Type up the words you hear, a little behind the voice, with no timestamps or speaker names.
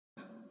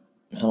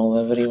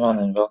Hello everyone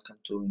and welcome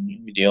to a new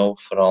video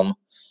from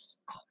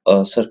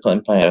Circle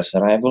Empire's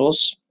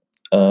Rivals.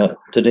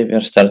 Today we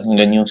are starting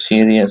a new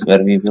series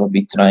where we will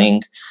be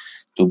trying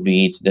to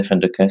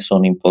defend the castle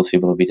on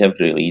impossible with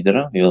every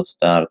leader. We will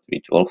start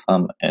with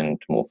Wolfam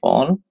and move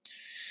on.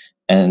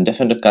 And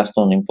defend the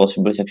castle on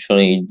impossible is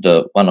actually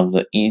one of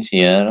the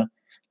easier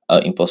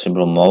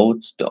impossible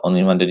modes. The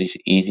only one that is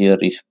easier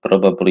is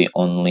probably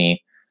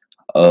only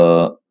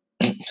defeat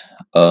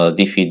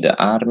the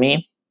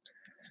army.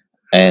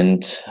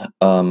 And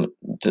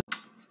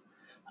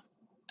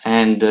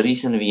the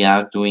reason we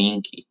are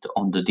doing it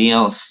on the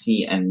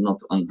DLC and not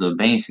on the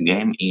base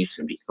game is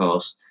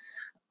because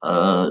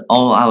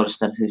all our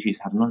strategies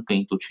are not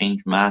going to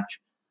change much,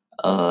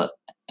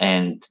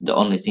 and the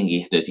only thing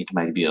is that it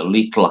might be a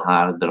little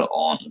harder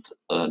on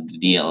the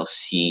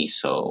DLC.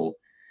 So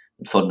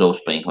for those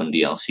playing on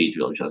DLC, it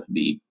will just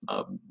be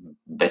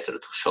better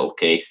to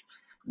showcase.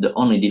 The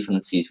only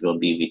differences will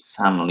be with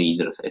some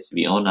leaders as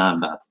Viona,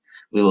 but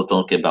we will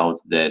talk about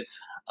that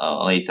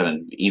later.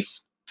 And if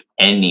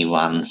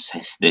anyone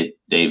says that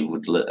they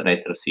would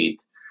rather see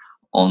it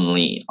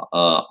only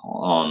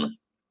on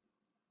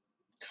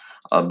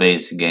a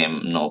base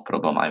game, no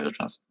problem, I will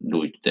just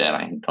do it there.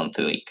 I don't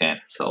really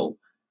care. So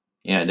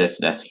yeah, that's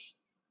that.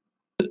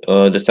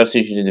 The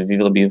strategy that we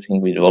will be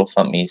using with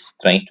Wolfam is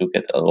trying to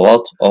get a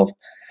lot of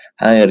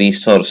high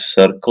resource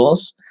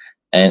circles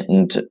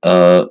and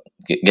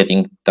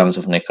getting tons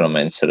of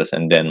necromancers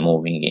and then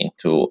moving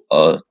into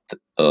a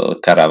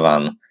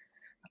caravan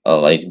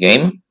late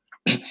game.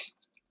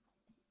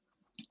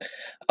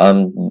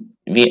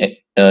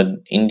 We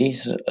in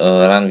this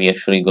run we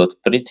actually got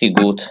pretty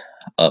good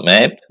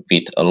map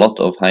with a lot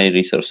of high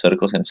resource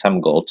circles and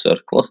some gold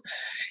circles.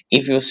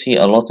 If you see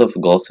a lot of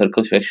gold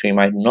circles, you actually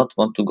might not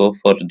want to go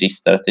for this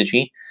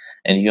strategy,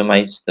 and you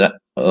might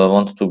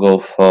want to go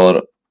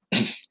for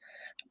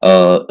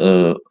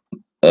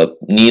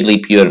nearly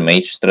pure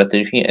mage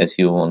strategy, as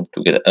you want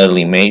to get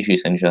early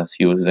mages and just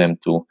use them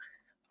to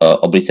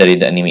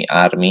obliterate the enemy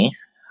army.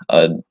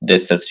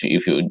 That strategy,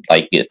 if you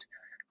like, get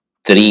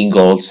 3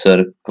 gold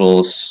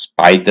circles,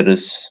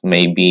 spiders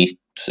maybe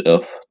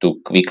to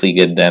quickly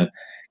get them,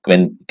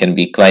 can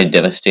be quite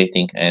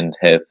devastating and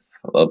have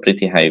a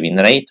pretty high win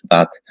rate,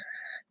 but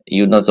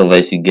you not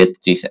always get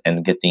this,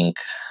 and getting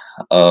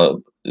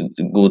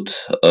good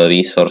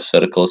resource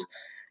circles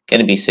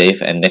can be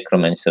safe, and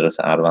necromancers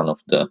are one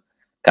of the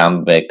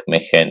comeback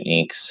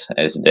mechanics.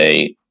 As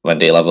when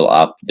they level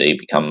up, they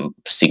become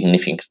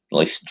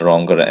significantly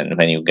stronger, and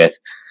when you get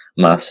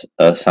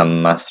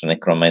some master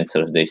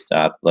necromancers, they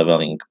start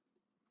leveling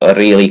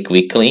really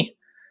quickly,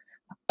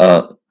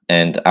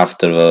 and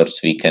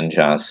afterwards we can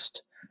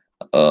just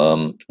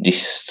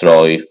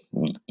destroy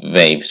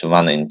waves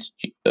 1 and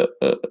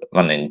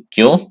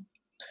 2.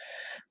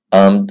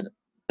 And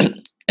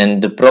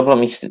the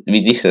problem is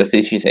with this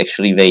strategy is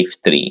actually wave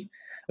 3.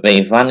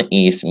 Wave 1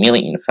 is melee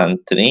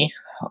infantry,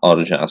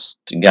 or just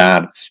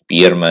guards,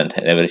 spearmen,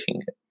 and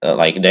everything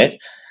like that.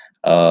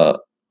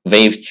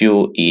 Wave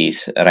 2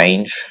 is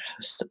range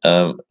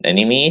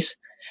enemies,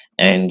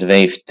 and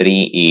wave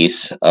 3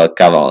 is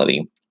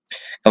cavalry.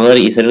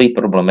 Cavalry is really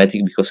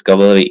problematic because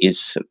cavalry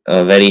is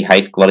very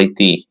high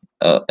quality,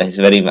 has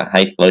very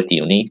high quality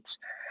units.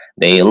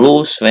 They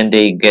lose when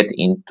they get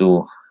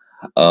into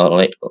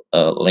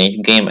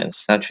late game, and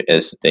such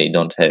as they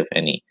don't have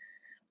any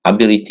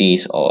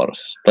abilities or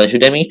splash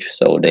damage,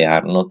 so they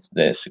are not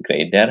as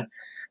great there.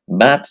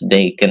 But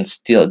they can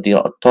still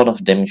deal a ton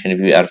of damage, and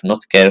if you are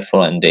not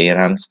careful and they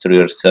run through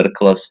your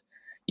circles,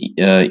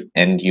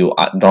 and you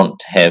don't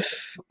have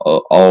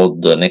all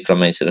the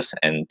necromancers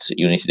and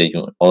units that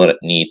you already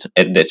need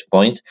at that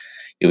point,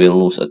 you will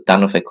lose a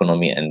ton of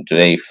economy, and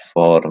wave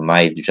 4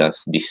 might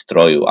just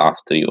destroy you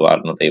after you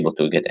are not able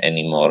to get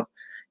any more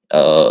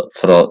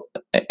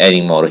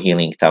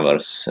healing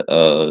towers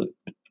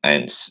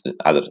and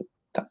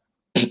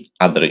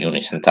other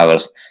units and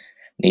towers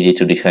needed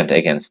to defend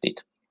against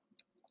it.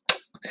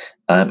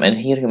 And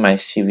here you might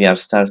see we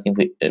started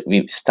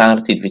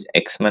with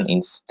X-Men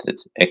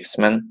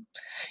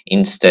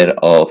instead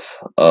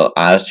of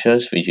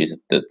archers, which is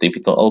the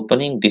typical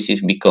opening. This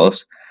is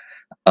because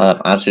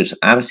archers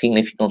are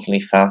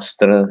significantly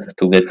faster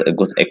to get a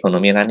good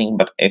economy running,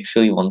 but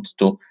actually want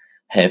to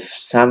have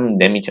some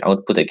damage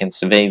output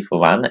against wave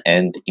 1,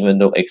 and even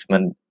though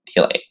X-Men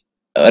deal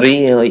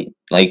really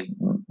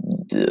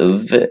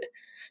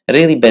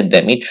really bad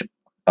damage,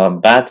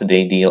 but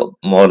they deal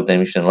more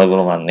damage than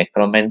level 1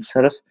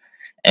 necromancers,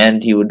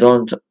 and you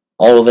don't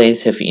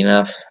always have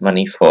enough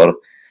money for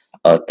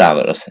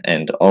towers,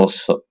 and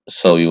also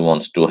so you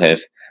want to have,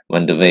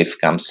 when the wave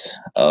comes,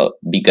 a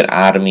bigger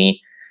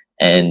army.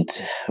 And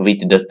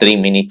with the 3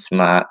 minutes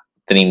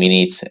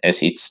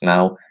as it's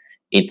now,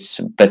 it's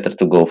better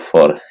to go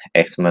for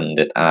X-Men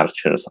than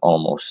archers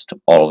almost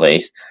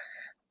always.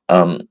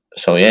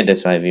 So yeah,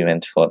 that's why we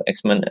went for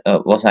X-Men.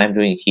 What I'm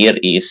doing here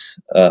is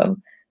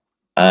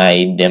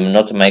I am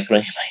not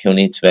microing my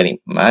units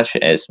very much,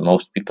 as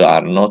most people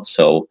are not.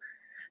 So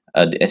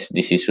as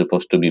this is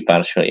supposed to be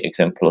partially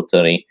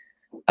exemplary,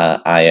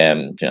 I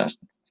am just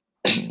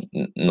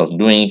not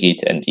doing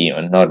it, and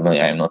even normally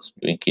I'm not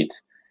doing it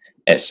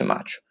as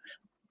much.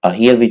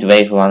 Here with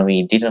wave 1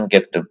 we didn't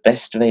get the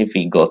best wave,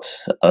 we got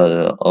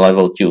a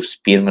level 2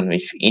 spearman,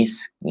 which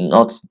is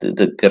not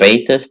the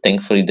greatest.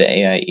 Thankfully the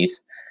AI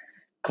is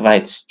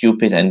quite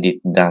stupid and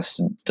it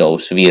does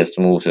those weird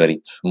moves where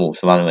it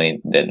moves one way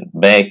then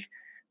back,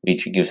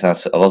 which gives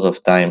us a lot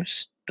of time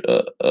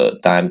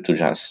to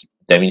just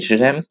damage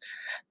them.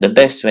 The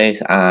best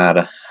ways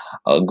are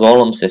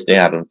golems, as they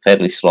are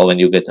fairly slow and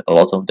you get a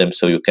lot of them,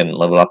 so you can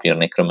level up your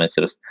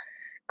necromancers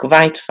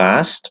quite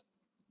fast,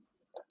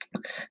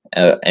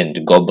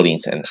 and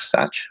goblins and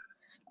such.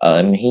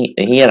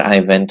 Here I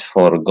went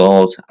for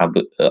gold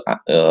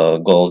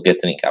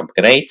gathering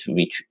upgrade,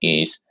 which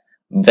is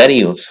very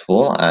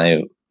useful.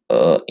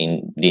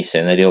 In this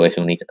scenario, as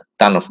you need a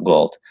ton of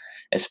gold,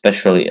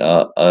 especially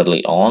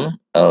early on.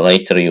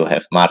 Later you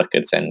have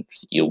markets and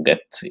you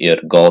get your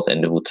gold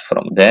and wood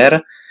from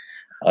there.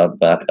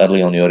 But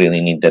early on you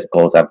really need that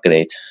gold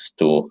upgrade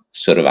to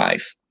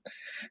survive.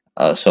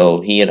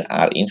 So here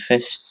are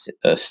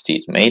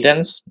infested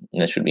maidens.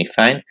 That should be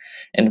fine.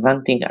 And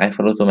one thing I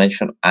forgot to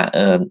mention,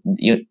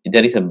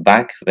 there is a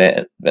bug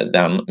where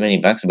there are many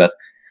bugs, but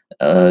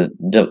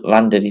the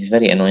one that is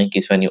very annoying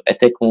is when you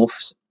attack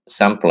moves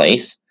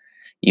someplace,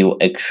 you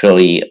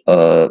actually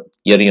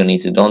your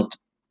units don't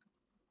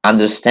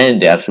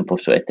understand they are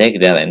supposed to attack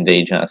there, and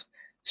they just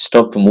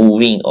stop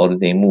moving, or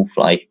they move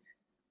like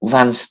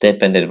one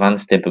step and then one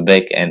step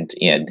back, and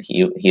yeah,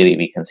 here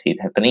we can see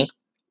it happening.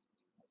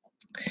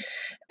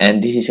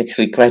 And this is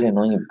actually quite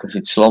annoying because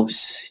it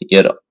slows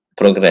your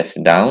progress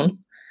down,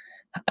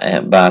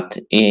 but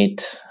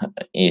it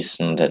is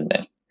not that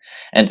bad.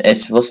 And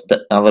as was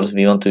the hours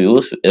we want to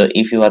use,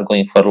 if you are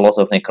going for a lot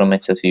of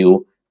necromancers,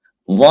 you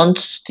won't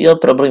still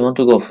probably want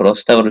to go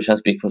frost tower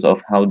just because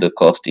of how the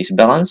cost is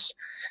balanced.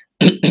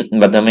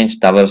 But the main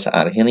towers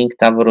are healing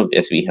tower,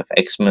 as we have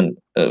X-Men,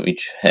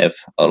 which have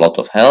a lot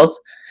of health.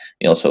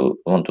 We also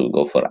want to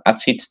go for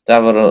acid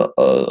tower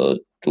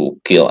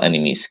to kill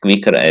enemies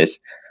quicker, as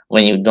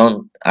when you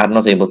are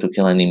not able to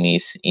kill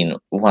enemies in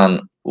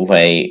one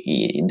way,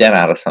 there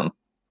are some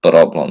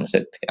problems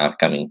that are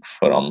coming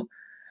from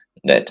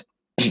that,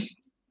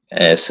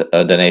 as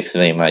the next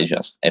way might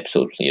just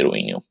absolutely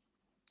ruin you.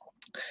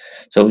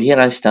 So here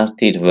I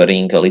started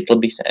worrying a little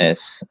bit,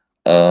 as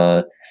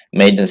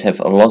maidens have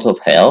a lot of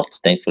health.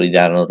 Thankfully they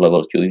are not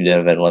level 2. If they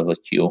were level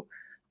 2,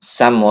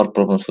 some more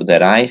problems would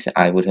arise.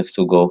 I would have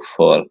to go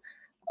for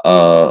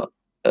uh,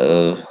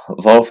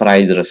 wolf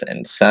riders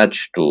and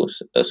such to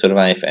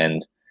survive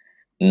and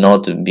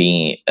not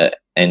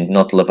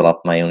level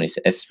up my units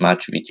as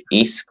much, which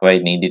is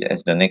quite needed,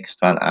 as the next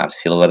one are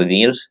silver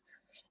deers.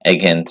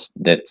 Again,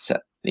 that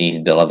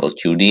is the level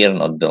 2 deer,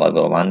 not the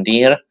level 1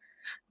 deer.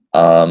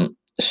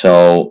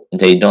 So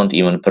they don't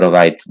even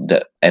provide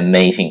the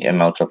amazing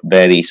amounts of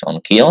berries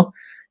on kill.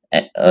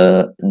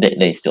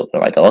 They still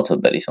provide a lot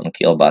of berries on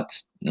kill, but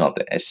not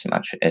as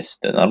much as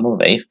the normal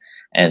wave.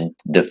 And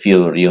the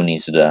fewer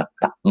units, the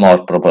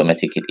more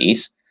problematic it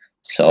is.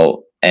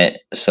 So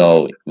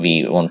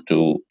we want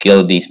to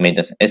kill these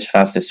maidens as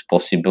fast as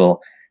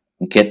possible,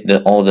 get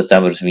all the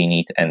towers we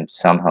need, and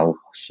somehow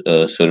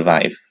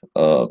survive.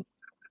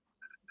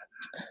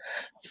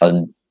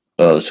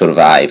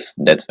 Survive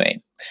that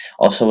way.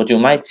 Also, what you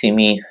might see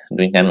me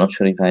doing, I'm not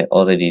sure if I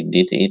already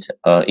did it,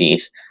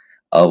 is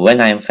when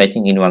I'm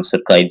fighting in one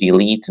circle, I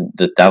delete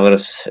the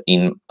towers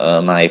in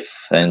my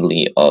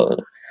friendly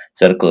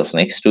circles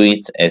next to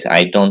it, as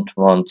I don't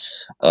want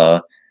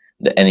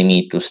the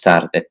enemy to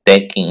start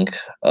attacking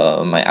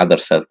my other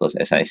circles.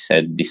 As I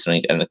said,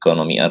 destroying an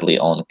economy early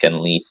on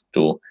can lead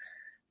to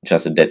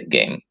just a dead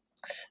game.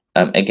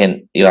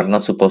 Again, you are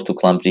not supposed to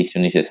clump these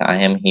units as I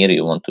am here.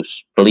 You want to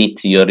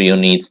split your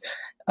units.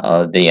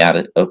 They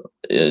are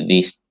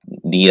these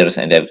deers,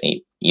 and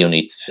every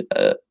unit,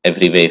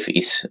 every wave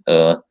is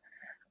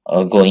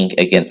going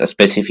against a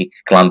specific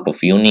clump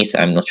of units.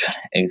 I'm not sure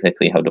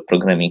exactly how the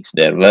programming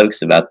there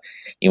works, but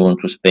you want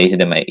to space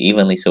them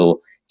evenly.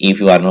 So if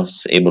you are not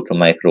able to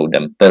micro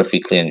them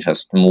perfectly and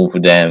just move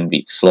them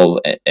with slow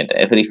and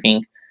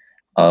everything,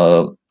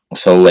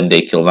 so when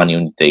they kill one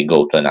unit, they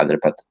go to another.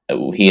 But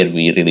here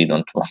we really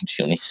don't want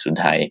units to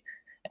die,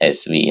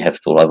 as we have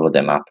to level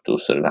them up to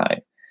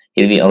survive.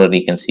 Here we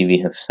already can see we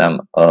have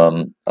some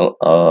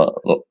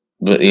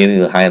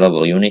really high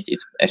level units,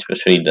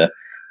 especially the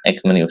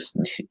X-Men.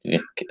 You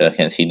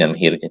can see them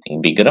here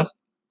getting bigger.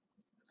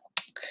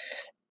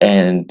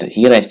 And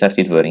here I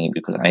started worrying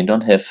because I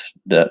don't have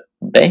the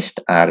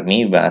best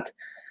army, but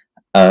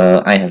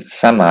I have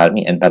some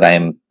army, but I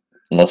am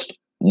lost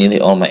nearly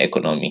all my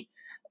economy.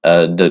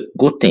 The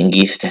good thing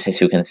is that,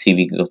 as you can see,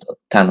 we got a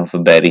ton of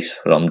berries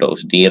from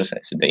those deers,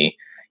 as they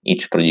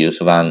each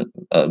produce one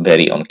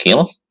berry on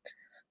kill.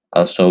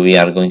 So we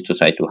are going to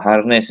try to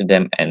harness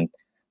them, and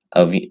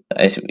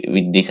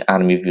with this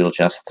army, we'll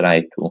just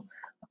try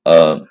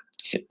to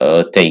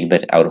take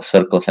back our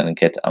circles and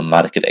get a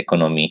market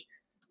economy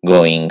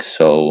going.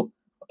 So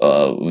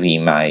we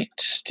might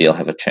still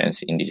have a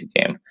chance in this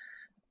game.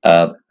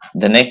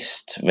 The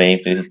next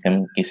wave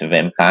is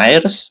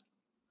vampires.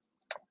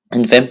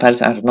 And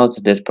vampires are not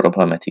that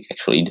problematic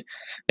actually.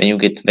 When you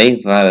get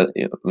wave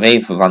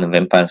 1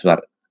 vampires, you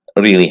are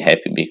really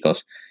happy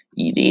because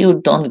you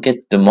don't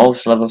get the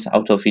most levels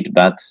out of it,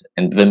 but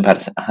and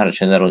vampires are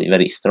generally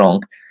very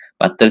strong.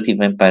 But 30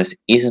 vampires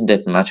isn't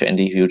that much, and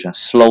if you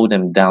just slow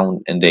them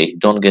down and they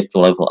don't get to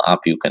level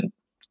up, you can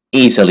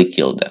easily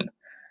kill them.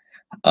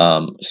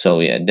 So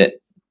yeah,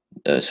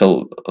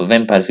 so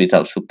vampires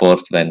without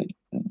support, when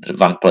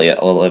one player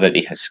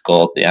already has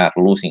scored, they are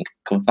losing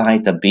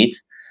quite a bit.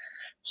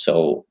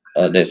 So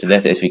there's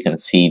that. As we can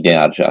see, they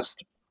are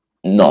just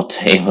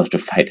not able to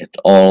fight at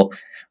all.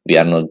 We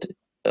are not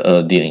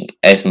dealing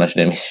as much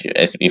damage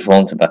as we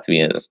want, but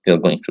we are still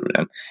going through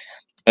them.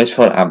 As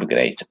for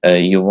upgrades,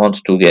 you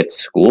want to get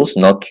schools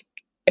not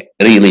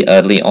really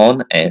early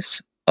on,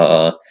 as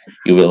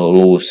you will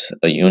lose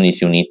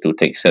units. You need to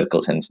take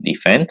circles and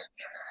defend.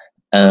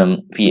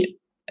 We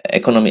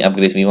economy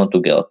upgrade, we want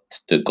to get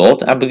the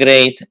gold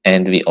upgrade,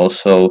 and we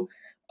also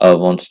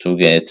want to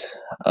get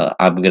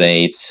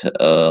upgrades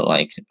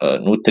like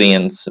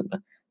nutrients,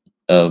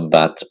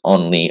 but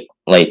only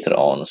later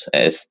on,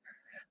 as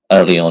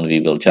early on we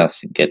will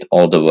just get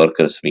all the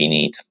workers we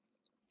need.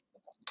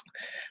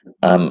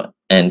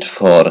 And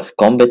for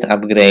combat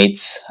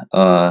upgrades,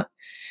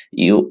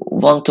 you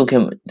want to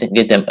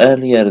get them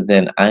earlier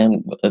than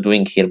I'm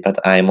doing here, but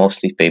I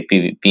mostly play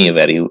PvP,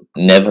 where you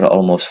never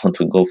almost want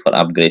to go for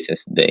upgrades,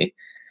 as they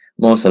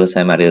most of the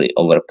time are really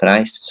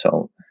overpriced.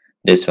 So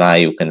that's why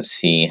you can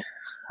see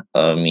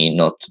me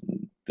not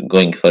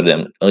going for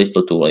them a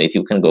little too late.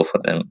 You can go for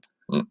them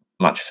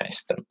much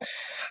faster.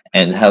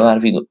 And how are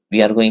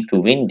we are going to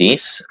win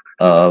this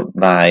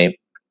by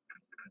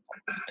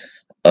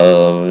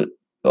uh,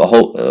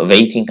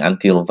 waiting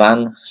until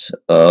one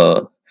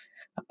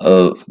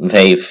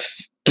wave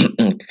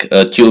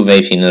two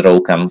waves in a row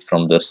come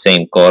from the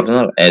same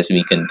corner, as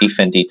we can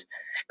defend it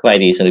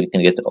quite easily. We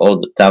can get all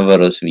the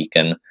towers, we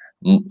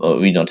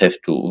don't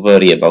have to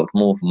worry about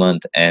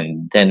movement,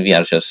 and then we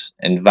are just,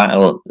 and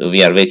while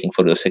we are waiting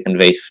for the second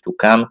wave to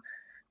come,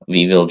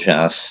 we will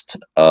just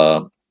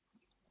run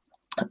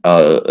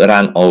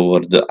over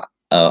the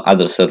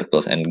other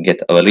circles and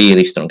get a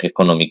really strong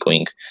economy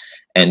going,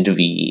 and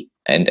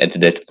at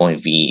that point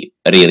we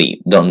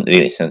really don't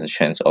really stand a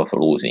chance of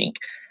losing.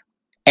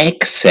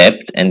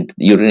 Except, and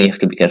you really have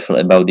to be careful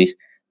about this,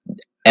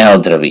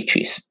 elder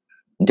witches.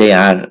 They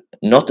are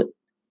not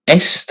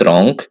as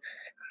strong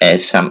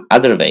as some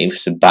other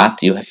waves,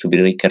 but you have to be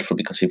really careful,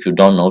 because if you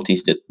don't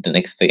notice that the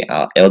next wave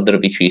are elder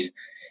witches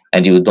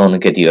and you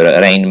don't get your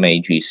rain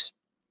mages,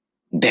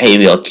 they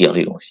will kill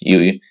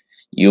you.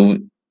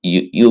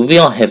 You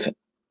will have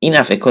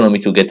enough economy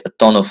to get a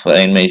ton of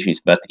rain mages,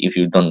 but if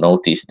you don't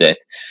notice that,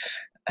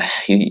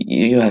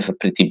 you have a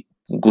pretty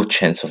good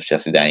chance of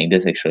just dying.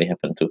 This actually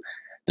happened to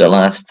the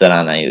last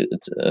run. I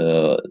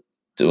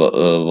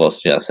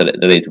was just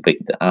ready to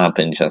pick it up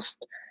and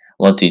just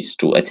wanted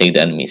to attack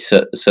the enemy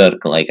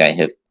circle. Like, I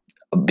have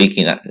a big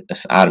enough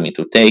army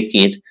to take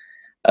it,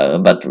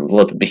 but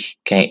what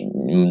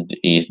became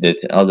is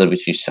that other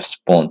witches just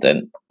spawned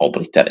and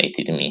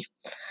obliterated me.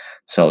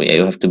 So yeah,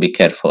 you have to be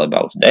careful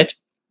about that.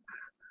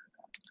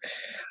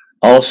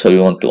 Also,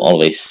 you want to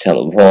always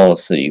sell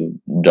walls.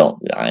 You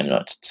don't. I'm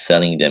not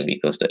selling them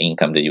because the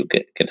income that you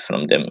get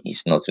from them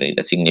is not really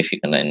that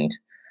significant, and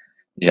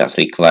just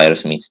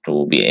requires me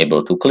to be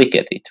able to click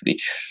at it,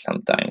 which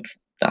sometimes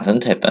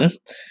doesn't happen.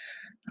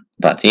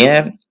 But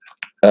yeah,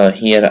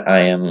 here I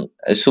am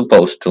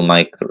supposed to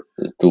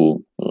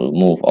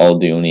move all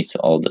the units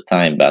all the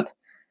time, but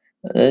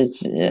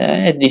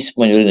at this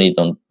point you really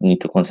don't need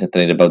to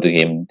concentrate about the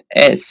game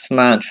as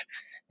much,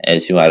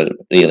 as you are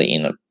really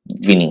in a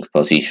winning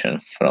position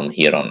from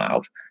here on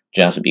out.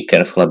 Just be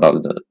careful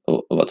about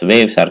what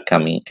waves are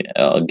coming,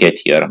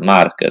 get your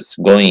markers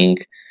going,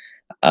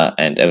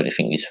 and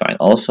everything is fine.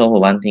 Also,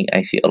 one thing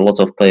I see a lot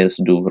of players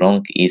do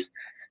wrong is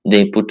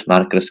they put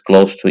markers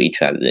close to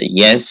each other.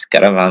 Yes,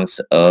 caravans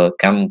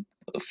come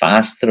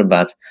faster,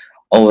 but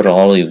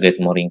overall you get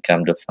more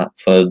income the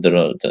further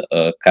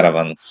the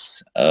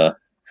caravans,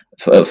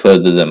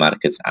 further the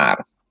markets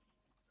are.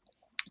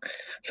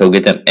 So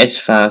get them as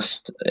far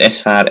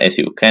as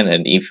you can,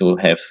 and if you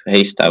have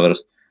haste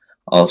towers,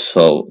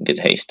 also get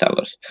haste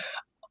towers.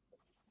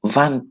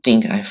 One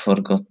thing I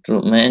forgot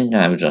to mention,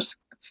 I will just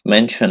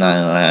mention,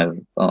 I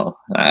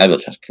will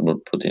just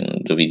put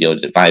in the video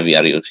why we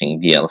are using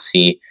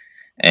DLC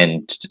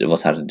and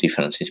what are the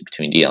differences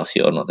between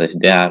DLC or not. As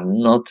there are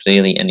not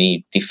really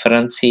any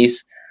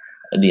differences.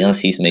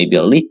 DLCs may be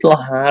a little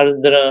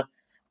harder,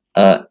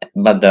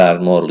 but there are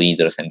more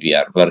leaders and we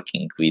are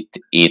working with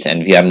it,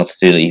 and we are not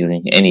really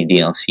using any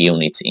DLC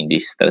units in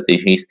these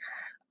strategies,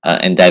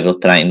 and I will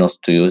try not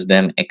to use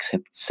them,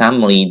 except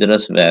some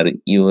leaders where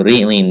you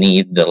really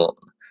need the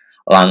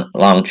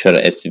launcher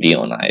as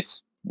Viona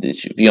is.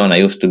 Viona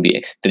used to be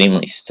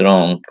extremely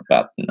strong,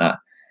 but nah,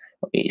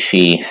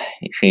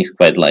 she's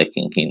quite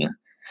liking in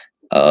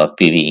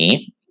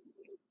PvE,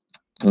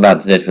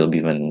 but that will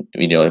be when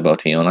video about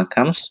Viona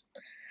comes.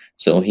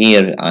 So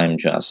here I'm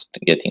just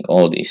getting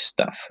all this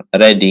stuff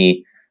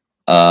ready,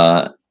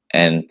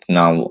 and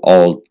now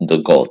all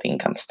the gold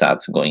income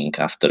starts going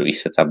after we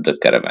set up the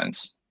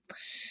caravans.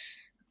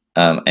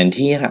 And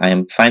here I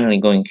am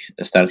finally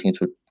starting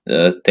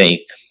to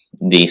take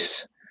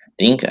this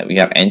thing. We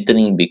are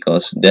entering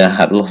because there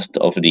are a lot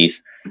of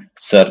these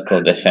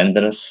circle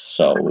defenders,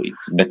 so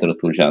it's better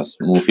to just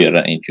move your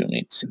range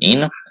units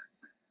in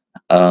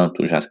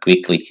to just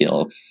quickly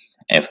kill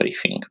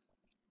everything.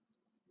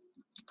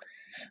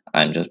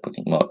 I'm just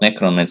putting more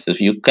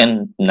necromancers. You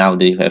can, now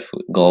that you have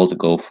gold,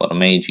 go for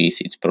mages.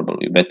 It's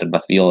probably better,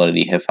 but we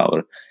already have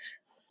our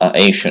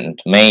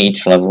ancient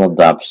mage leveled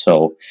up,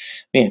 so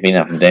we have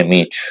enough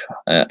damage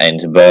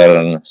and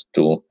burn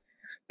to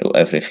do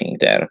everything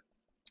there.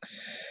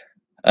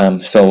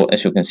 So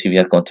as you can see, we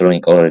are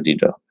controlling already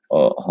the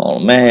whole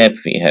map.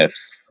 We have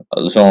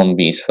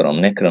zombies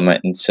from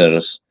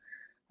necromancers,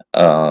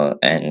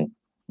 and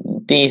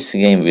this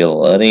game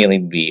will really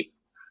be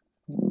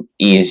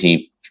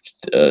easy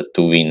to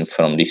win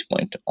from this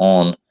point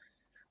on.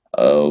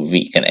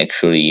 We can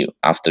actually,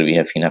 after we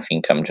have enough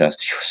income,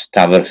 just use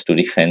towers to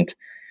defend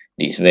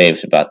these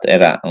waves, but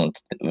around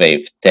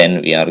wave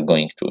 10 we are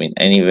going to win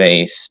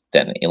anyways,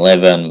 10,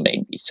 11,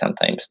 maybe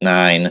sometimes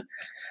 9.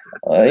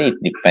 It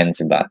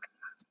depends, but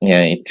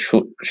yeah, it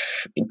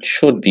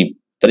should be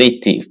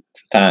pretty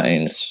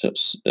fine. So,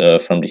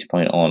 from this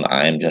point on,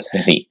 I'm just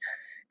really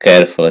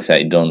careful as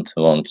I don't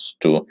want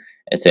to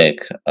attack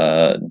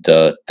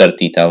the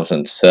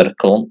 30,000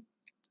 circle,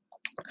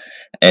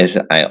 as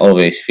I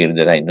always feel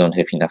that I don't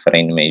have enough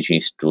rain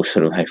mages to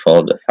survive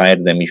all the fire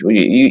damage.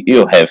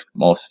 You have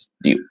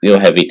you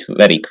have it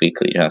very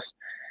quickly. Just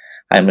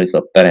I'm a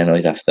little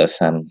paranoid after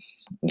some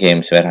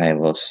games where I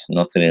was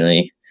not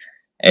really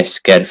as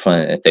careful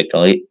and attacked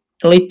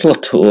a little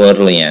too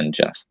early and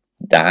just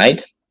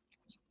died.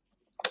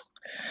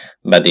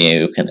 But yeah,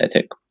 you can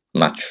attack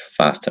much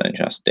faster and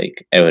just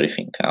take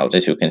everything out.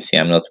 As you can see,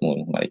 I'm not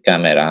moving my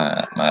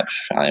camera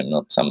much. I'm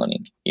not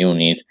summoning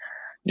unit.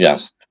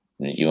 Just,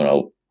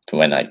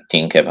 when I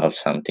think about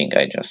something,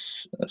 I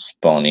just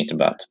spawn it.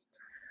 But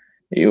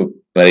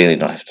you really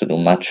don't have to do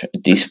much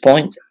at this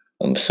point.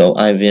 So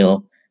I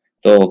will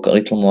talk a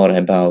little more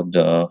about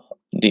the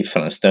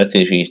different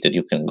strategies that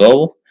you can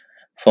go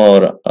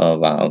for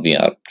while we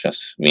are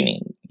just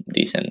winning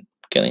this and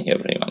killing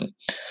everyone.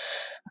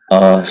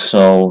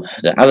 So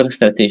the other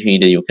strategy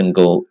that you can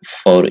go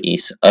for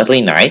is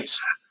early nights,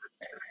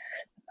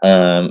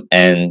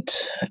 and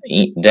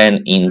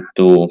then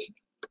into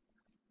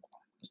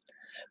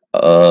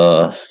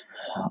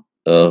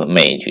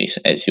mages,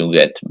 as you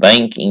get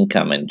bank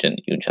income and then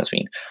you just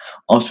win.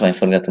 Also, I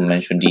forgot to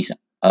mention this.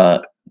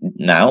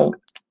 Now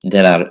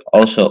there are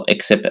also,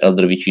 except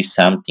Elder Witches,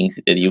 some things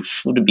that you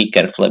should be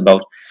careful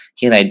about.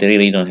 Here I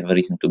really don't have a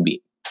reason to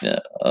be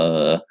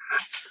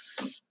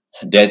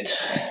that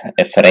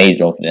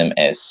afraid of them,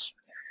 as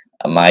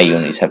my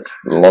units have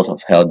a lot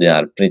of health. They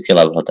are pretty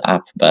leveled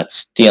up, but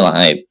still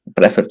I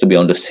prefer to be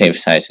on the safe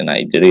side, and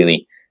I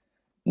really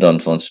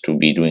don't want to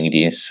be doing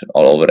this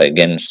all over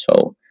again.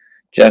 So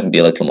just be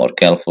a little more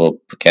careful,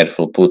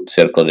 put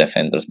circle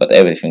defenders, but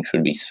everything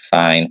should be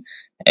fine,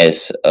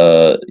 as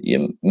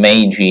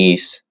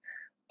mages,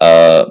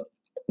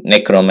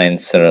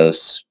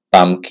 necromancers,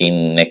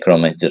 pumpkin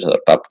necromancers or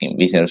pumpkin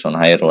wizards on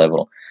higher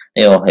level,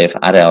 they all have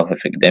area of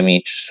effect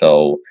damage,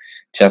 so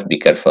just be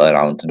careful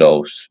around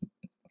those.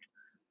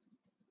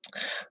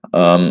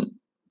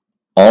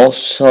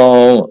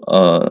 Also,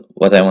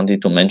 what I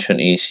wanted to mention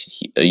is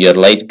your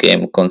late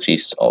game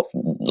consists of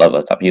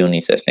leveled up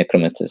units as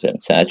necromancers and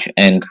such,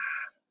 and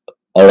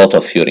a lot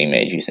of fury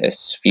mages,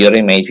 as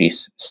fury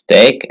mages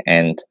stack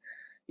and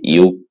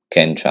you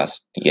can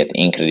just get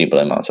incredible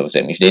amounts of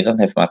damage. They don't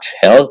have much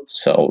health,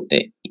 so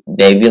they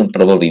will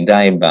probably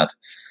die, but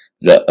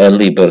the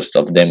early burst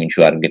of damage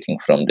you are getting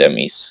from them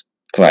is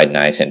quite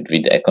nice, and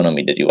with the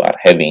economy that you are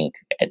having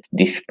at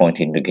this point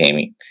in the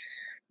game,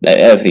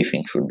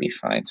 everything should be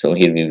fine. So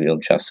here we will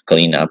just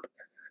clean up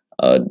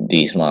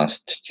these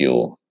last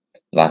two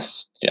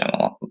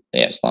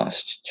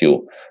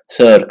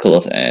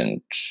circles,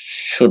 and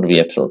should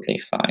be absolutely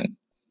fine.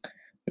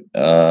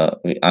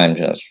 I'm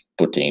just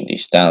putting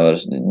these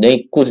towers.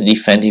 They could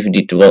defend if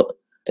it will,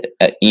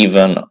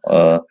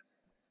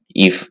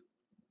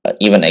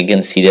 even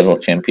against sea-level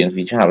champions,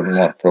 which are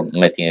more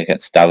problematic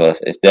against towers,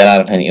 as there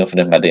are many of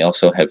them, but they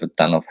also have a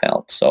ton of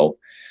health. So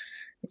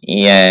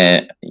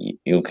yeah,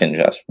 you can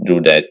just do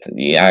that.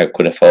 Yeah, I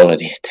could have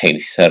already taken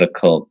the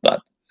circle,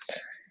 but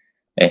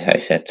as I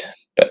said,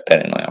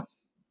 paranoia.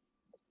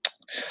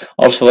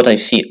 Also, what I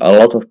see a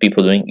lot of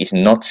people doing is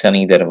not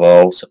selling their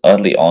walls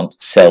early on.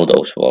 Sell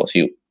those walls.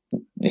 You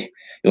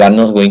are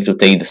not going to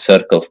take the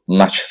circle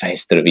much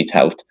faster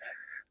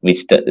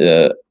with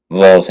the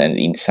walls, and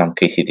in some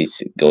cases it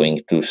is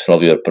going to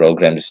slow your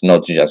programs,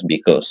 not just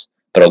because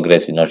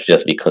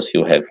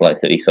you have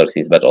less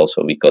resources, but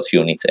also because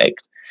units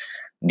act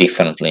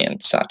differently and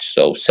such.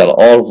 So sell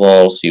all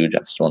walls. You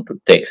just want to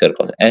take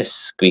circles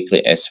as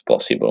quickly as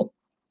possible.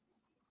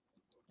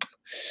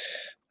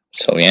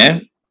 So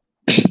yeah.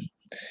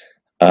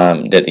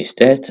 That is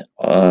that.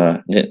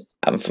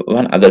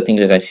 One other thing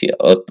that I see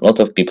a lot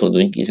of people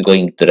doing is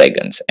going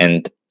dragons,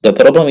 and the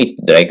problem with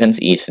dragons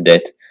is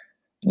that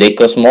they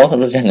cost more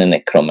than a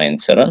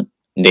necromancer.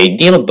 They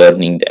deal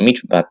burning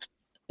damage, but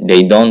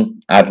they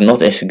don't are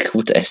not as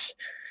good as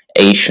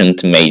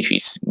ancient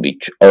mages,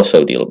 which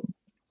also deal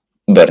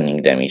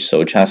burning damage.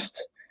 So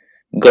just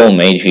go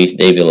mages;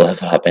 they will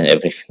level up and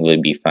everything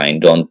will be fine.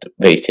 Don't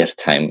waste your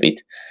time with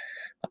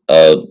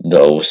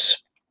those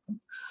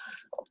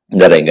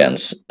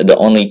dragons. The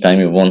only time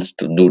you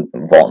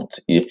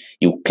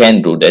you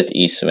can do that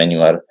is when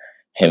you are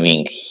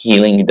having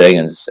healing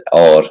dragons,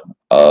 or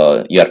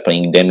you are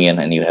playing Damien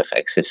and you have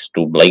access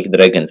to Blake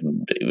dragons,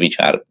 which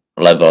are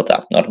leveled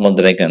up normal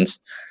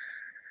dragons.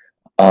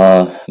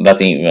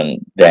 But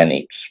even then,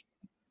 it's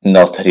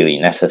not really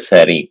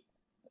necessary.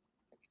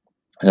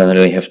 You don't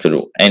really have to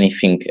do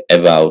anything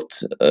about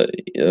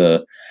uh,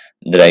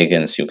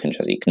 dragons. You can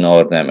just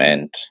ignore them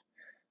and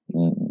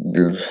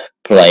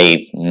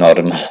play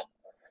normal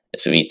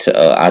with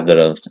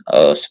other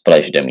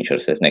splash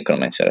damagers as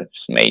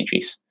necromancers,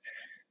 mages.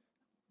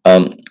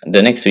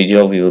 The next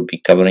video we will be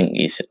covering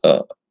is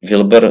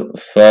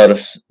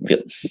Wilberforce.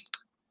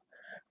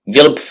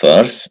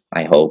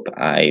 I hope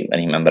I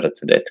remembered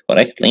that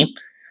correctly.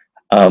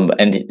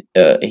 And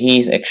he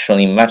is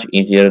actually much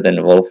easier than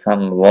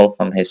Wolfam.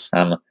 Wolfam has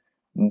some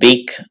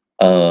big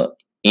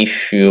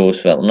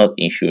issues. Well, not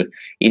issues.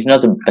 He's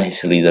not the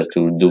best leader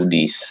to do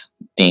these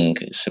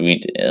things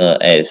with,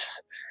 as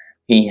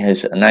he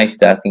has a nice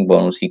starting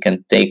bonus. He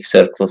can take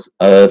circles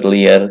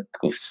earlier,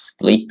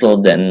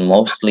 little than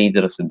most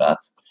leaders, but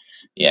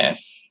yeah.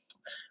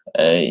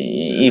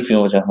 If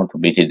you just want to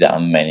beat it, there are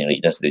many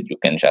leaders that you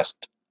can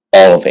just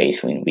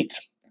always win with.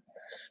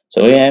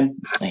 So yeah,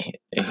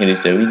 here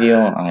is the video.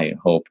 I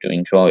hope you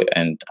enjoy,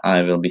 and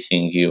I will be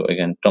seeing you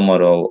again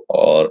tomorrow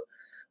or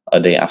a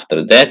day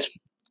after that.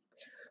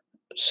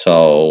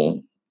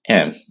 So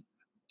yeah,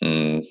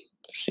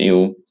 see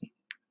you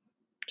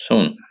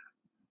soon.